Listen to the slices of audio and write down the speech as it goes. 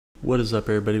What is up,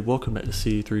 everybody? Welcome back to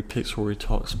C3 Picks, where we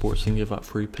talk sports and give out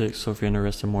free picks. So if you're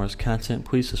interested in more of this content,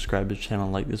 please subscribe to the channel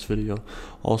and like this video.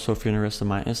 Also, if you're interested in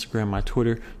my Instagram, my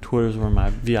Twitter is where my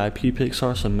VIP picks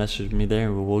are, so message me there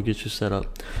and we'll get you set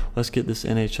up. Let's get this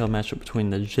NHL matchup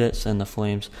between the Jets and the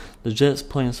Flames. The Jets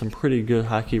playing some pretty good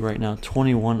hockey right now,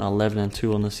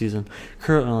 21-11-2 on the season,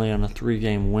 currently on a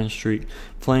 3-game win streak.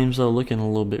 Flames, though, looking a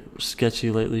little bit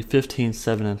sketchy lately,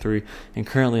 15-7-3, and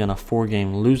currently on a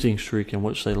 4-game losing streak in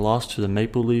which they lost to the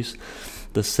Maple Leafs,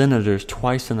 the Senators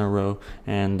twice in a row,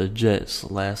 and the Jets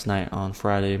last night on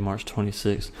Friday, March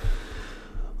 26th.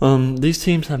 These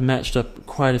teams have matched up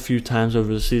quite a few times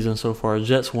over the season so far.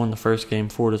 Jets won the first game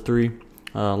 4-3,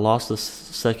 lost the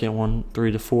second one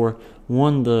 3-4,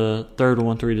 won the third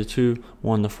one 3-2,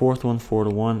 won the fourth one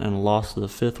 4-1, and lost the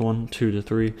fifth one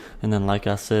 2-3. And then, like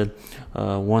I said,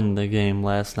 won the game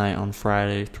last night on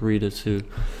Friday 3-2.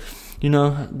 You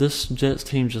know, this Jets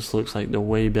team just looks like the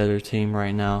way better team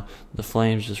right now. The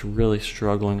Flames just really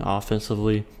struggling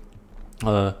offensively.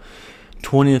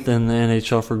 20th in the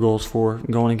NHL for goals for,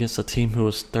 going against a team who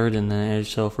was 3rd in the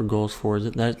NHL for goals for.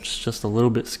 That's just a little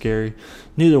bit scary.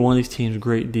 Neither one of these teams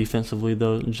great defensively,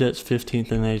 though. Jets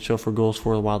 15th in the NHL for goals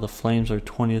for, while the Flames are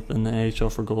 20th in the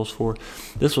NHL for goals for.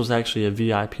 This was actually a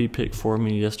VIP pick for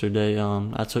me yesterday.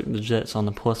 I took the Jets on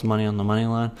the plus money on the money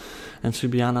line, and to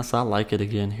be honest, I like it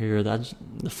again here.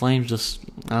 The Flames just,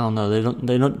 I don't know,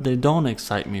 they don't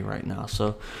excite me right now.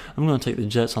 So I'm going to take the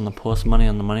Jets on the plus money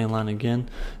on the money line again,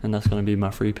 and that's going to be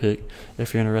my free pick.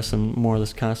 If you're interested in more of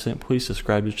this content, please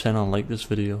subscribe to the channel and like this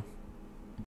video.